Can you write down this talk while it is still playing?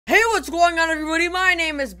What's going on, everybody? My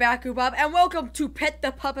name is Backupop, and welcome to Pet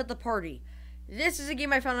the Pup at the Party. This is a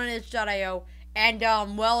game I found on itch.io, and,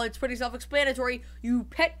 well, it's pretty self-explanatory. You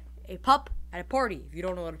pet a pup at a party. If you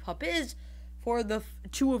don't know what a pup is, for the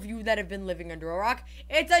two of you that have been living under a rock,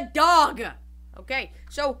 it's a dog! Okay,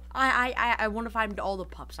 so, I want to find all the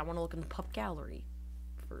pups. I want to look in the pup gallery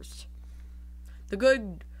first. The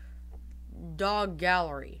good dog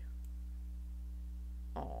gallery.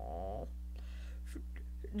 Aww.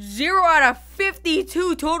 0 out of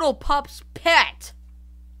 52 total pups pet.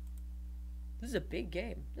 This is a big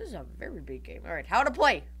game. This is a very big game. Alright, how to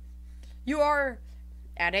play. You are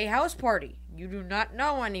at a house party. You do not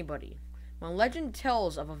know anybody. When legend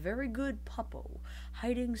tells of a very good puppo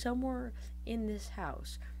hiding somewhere in this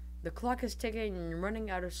house. The clock is ticking and you're running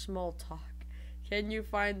out of small talk. Can you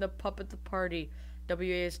find the pup at the party?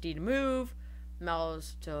 WASD to move.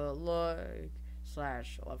 Mouse to look. /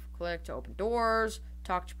 left click to open doors,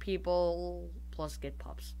 talk to people, plus get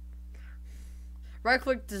pups. Right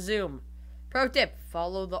click to zoom. Pro tip,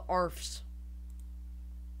 follow the ARFs.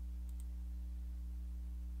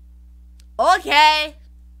 Okay.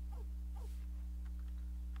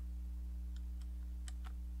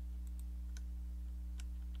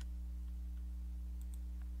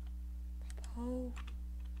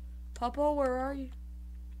 Puppo, where are you?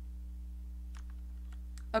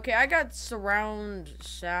 Okay, I got surround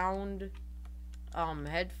sound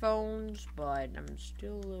headphones, but I'm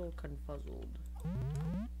still a little confuzzled.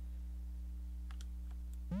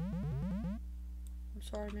 I'm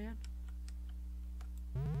sorry, man.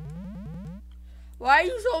 Why are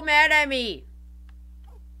you so mad at me?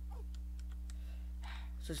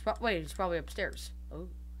 So wait, it's probably upstairs. Oh,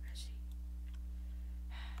 I see.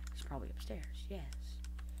 It's probably upstairs, yes.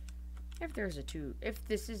 If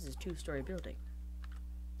this is a two-story building,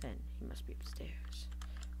 then he must be upstairs.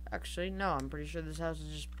 Actually, no, I'm pretty sure this house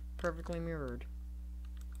is just perfectly mirrored.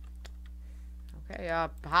 Okay,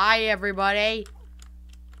 hi everybody!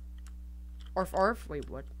 Arf arf, wait,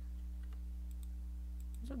 what?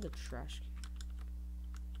 Is that the trash can?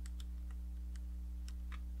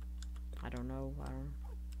 I don't know.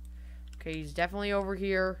 Okay, he's definitely over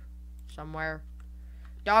here. Somewhere.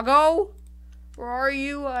 Doggo! Where are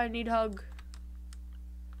you? I need a hug.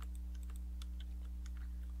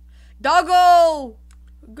 Doggo!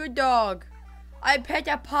 Good dog. I pet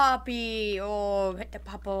a puppy. Oh, pet the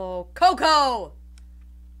puppo. Coco!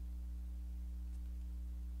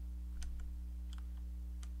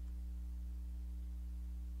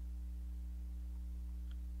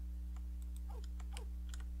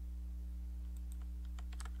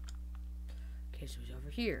 Okay, so he's over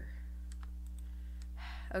here.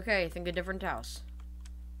 Okay, think a different house.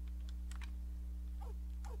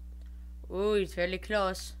 Ooh, he's fairly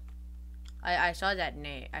close. I saw that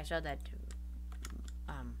name. I saw that.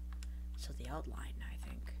 So the outline. I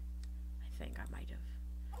think I might have.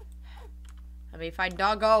 Let me find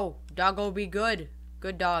Doggo. Doggo be good.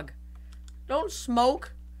 Good dog. Don't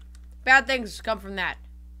smoke. Bad things come from that.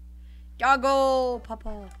 Doggo,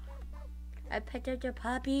 Papa. I petted your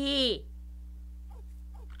puppy.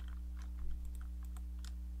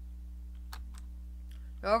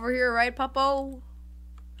 You're over here, right, Puppo?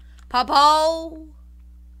 Puppo.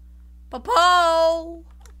 Puppo!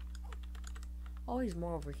 Oh, he's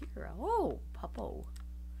more over here. Oh, Puppo.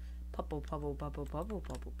 Puppo, Puppo, Puppo, Puppo,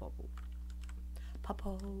 Puppo, Puppo.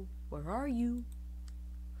 Puppo, where are you?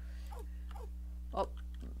 Oh.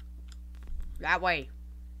 That way.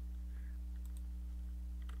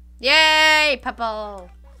 Yay, Puppo!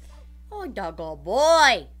 Oh, doggo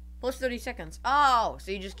boy! Plus 30 seconds. Oh,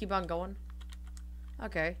 so you just keep on going?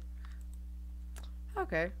 Okay.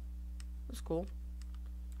 Okay. That's cool.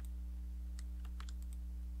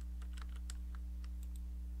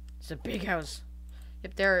 It's a big house.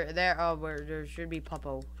 If there should be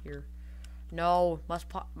Puppo here. No, must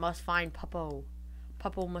find Puppo.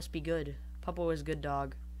 Puppo must be good. Puppo is good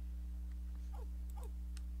dog.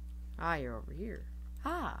 Ah, you're over here.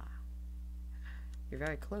 Ah. You're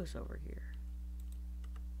very close over here.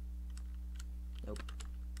 Nope.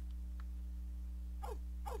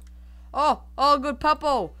 Oh, good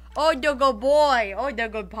Puppo. Oh, the good boy. Oh, the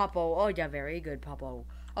good Puppo. Oh, the very good Puppo.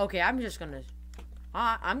 Okay, I'm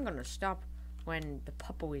gonna stop when the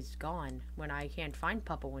Puppo is gone. When I can't find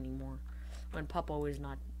Puppo anymore. When Puppo is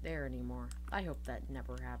not there anymore. I hope that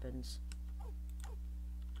never happens.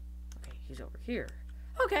 Okay, he's over here.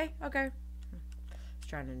 Okay. Just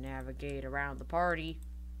trying to navigate around the party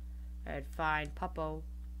and find Puppo.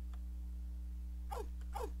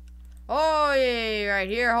 Oh, yeah, right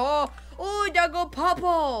here. Oh, doggo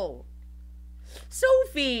Puppo.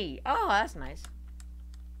 Sophie. Oh, that's nice.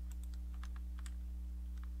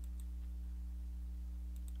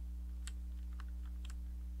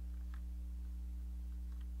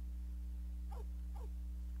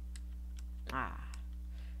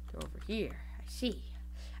 here. I see.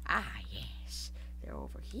 Ah, yes. They're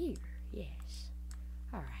over here. Yes.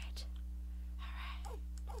 Alright.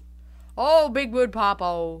 Alright. Oh, Big Wood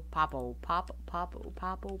Popo. Popo. Popo. Popo.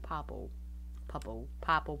 Popo. Popo. Popo.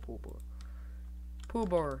 Popo. Pooper.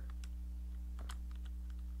 Poober.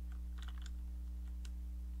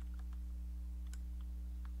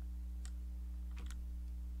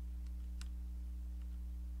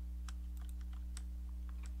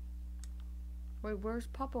 Wait, where's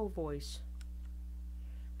Popo voice?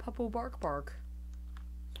 Popo bark bark.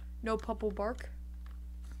 No Popo bark.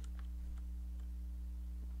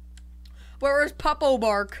 Where is Popo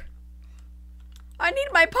bark? I need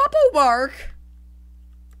my Popo bark.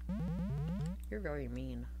 You're very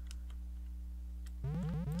mean.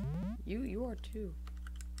 You are too.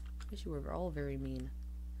 Yes, you are all very mean.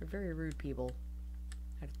 You're very rude people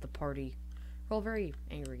at the party. You're all very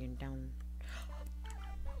angry and down.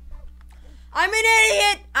 I'm an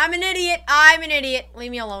idiot! I'm an idiot! I'm an idiot!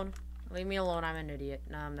 Leave me alone. Leave me alone. I'm an idiot.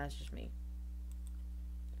 That's just me.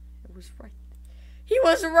 It was right. He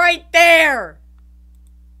was right there!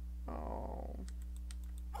 Oh.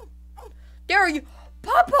 There you...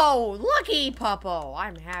 Popo! Lucky Popo!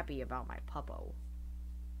 I'm happy about my Popo.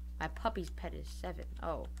 My puppy's pet is 7.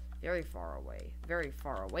 Oh, very far away. Very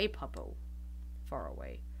far away, Popo. Far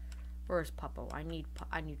away. Where's Popo? I need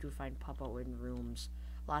to find Popo in rooms.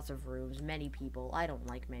 Lots of rooms. Many people. I don't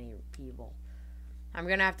like many people. I'm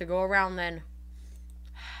gonna have to go around then.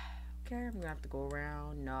 Okay, I'm gonna have to go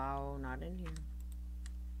around. No, not in here.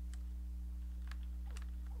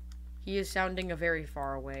 He is sounding a very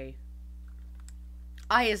far away.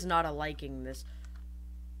 I is not a liking this.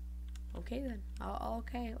 Okay then.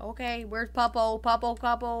 Okay. Okay. Where's Popo? Popo.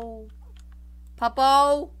 Popo.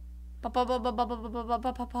 Popo. Popo.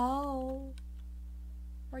 Popo. Popo.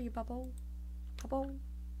 Where are you, Popo? Popo.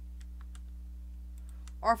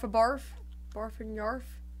 Arf a barf. Barf and yarf.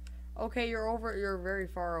 Okay, you're very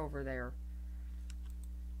far over there.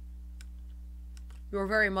 You're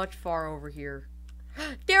very much far over here.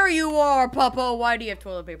 There you are, Popo. Why do you have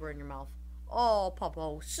toilet paper in your mouth? Oh,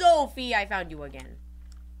 Popo. Sophie, I found you again.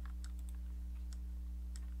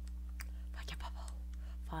 Find the Popo.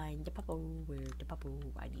 Find the Popo. Where's the Popo?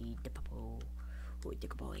 I need the Popo. Oh,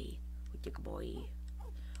 digga boy. Oh, digga boy.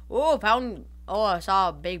 Oh, found... Oh, I saw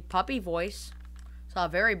a big puppy voice. Saw a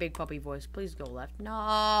very big puppy voice. Please go left.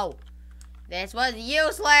 No! This was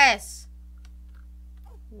useless!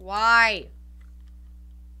 Why?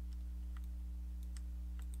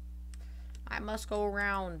 I must go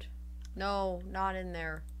around. No, not in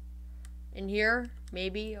there. In here?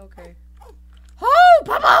 Maybe? Okay. Oh,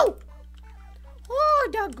 Popo! Oh,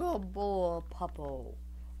 Duggo Popo.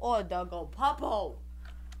 Oh, Duggo Popo.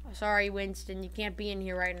 Sorry, Winston. You can't be in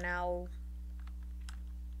here right now.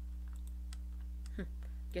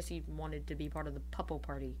 Guess he wanted to be part of the Popo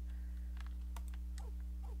party.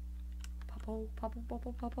 Popo, Popo,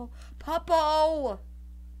 Popo, Popo. Popo!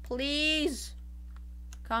 Please!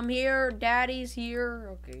 Come here, Daddy's here.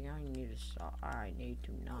 Okay, I need to stop. I need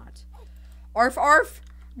to not. Arf, arf!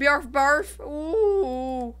 Barf, barf!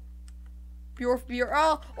 Ooh! Bjorf,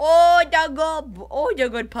 bjorf. Oh, the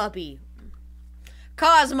good puppy.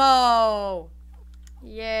 Cosmo!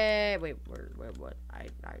 Yeah. Wait, what? I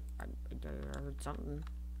heard something.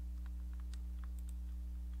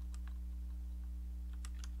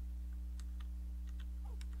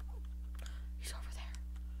 He's over there.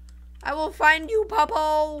 I will find you,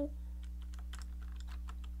 Popo.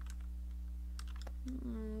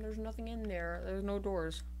 There's nothing in there. There's no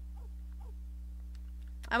doors.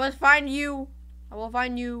 I must find you. I will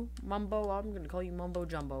find you, Mumbo. I'm gonna call you Mumbo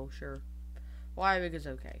Jumbo. Sure. Why? Because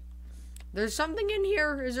okay. There's something in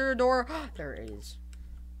here. Is there a door? There is.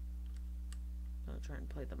 Don't try and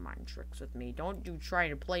play the mind tricks with me. Don't you try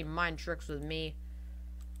to play mind tricks with me.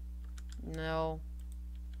 No.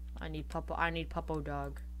 I need Popo. I need Popo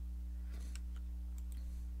dog.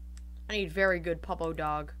 I need very good Popo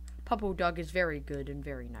dog. Popo dog is very good and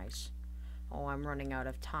very nice. Oh, I'm running out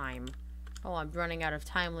of time. Oh, I'm running out of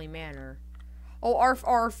timely manner. Oh, arf,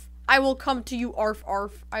 arf. I will come to you, arf,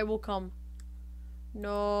 arf. I will come.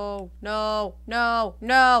 No, no, no,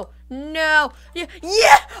 no, no. Yeah,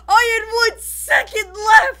 I had 1 second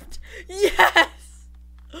left. Yes.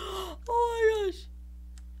 Oh my gosh.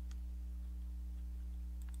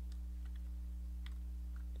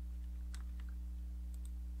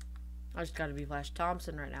 I just gotta be Flash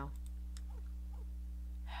Thompson right now.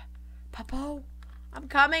 Popo, I'm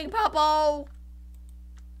coming, Popo.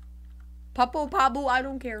 Popo, Pabu, I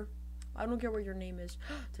don't care. I don't care what your name is.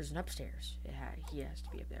 There's an upstairs. Yeah, he has to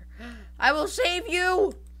be up there. I will save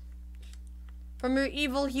you from your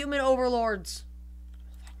evil human overlords.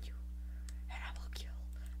 I'll find you.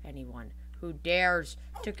 anyone who dares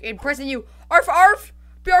to imprison you. Arf, arf,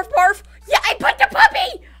 barf, barf. Yeah, I put the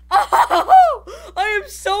puppy. Oh, I am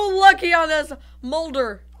so lucky on this.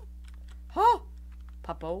 Mulder. Huh?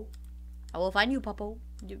 Puppo. I will find you, Puppo.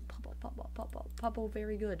 Puppo, Puppo, Puppo. Puppo,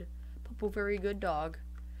 very good. Puppo, very good dog.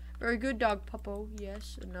 Very good dog, Puppo.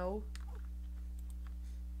 Yes, no.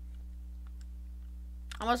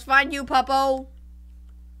 I must find you, Puppo.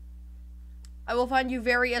 I will find you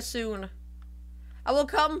very soon. I will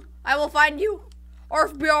come. I will find you.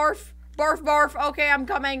 Arf, barf, barf, barf. Okay, I'm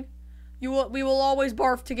coming. We will always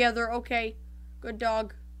barf together. Okay. Good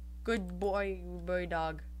dog. Good boy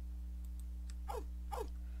dog.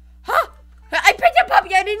 Huh? I picked a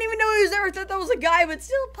puppy. I didn't even know he was there. I thought that was a guy, but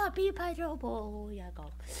still puppy patrol. Yeah,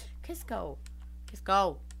 go. Kiss go. Kiss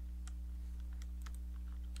go.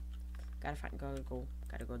 Gotta find go.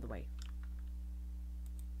 Gotta go the way.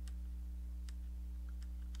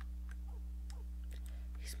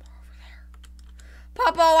 He's more over there.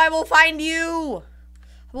 Puppo, I will find you.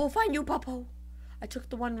 I will find you, Puppo. I took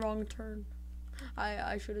the one wrong turn.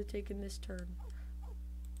 I should have taken this turn.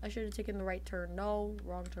 I should have taken the right turn. No,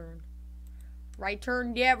 wrong turn. Right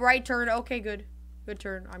turn? Yeah, right turn. Okay, good. Good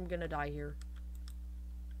turn. I'm gonna die here.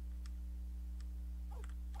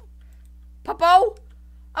 Puppo!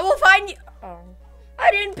 I will find you. Oh. I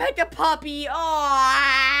didn't pick a puppy.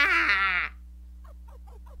 Oh.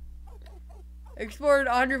 Explored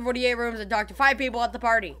 148 rooms and talked to 5 people at the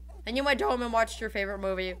party. Then you went home and watched your favorite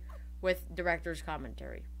movie with director's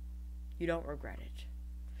commentary. You don't regret it.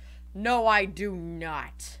 No, I do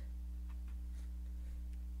not.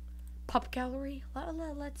 Pup gallery?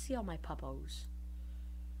 Let's see all my puppos.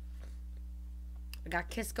 I got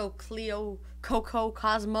Kisco, Cleo, Coco,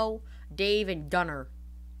 Cosmo, Dave, and Gunner.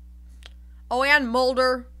 Oh, and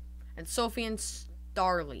Mulder, and Sophie and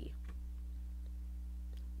Starly.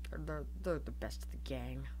 They're the best of the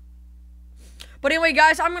gang. But anyway,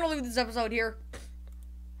 guys, I'm going to leave this episode here.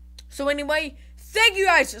 So anyway, thank you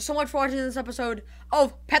guys so much for watching this episode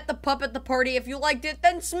of Pet the Pup at the Party. If you liked it,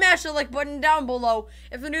 then smash the like button down below.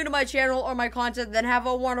 If you're new to my channel or my content, then have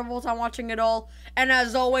a wonderful time watching it all. And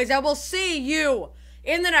as always, I will see you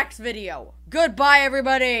in the next video. Goodbye,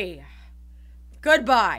 everybody. Goodbye.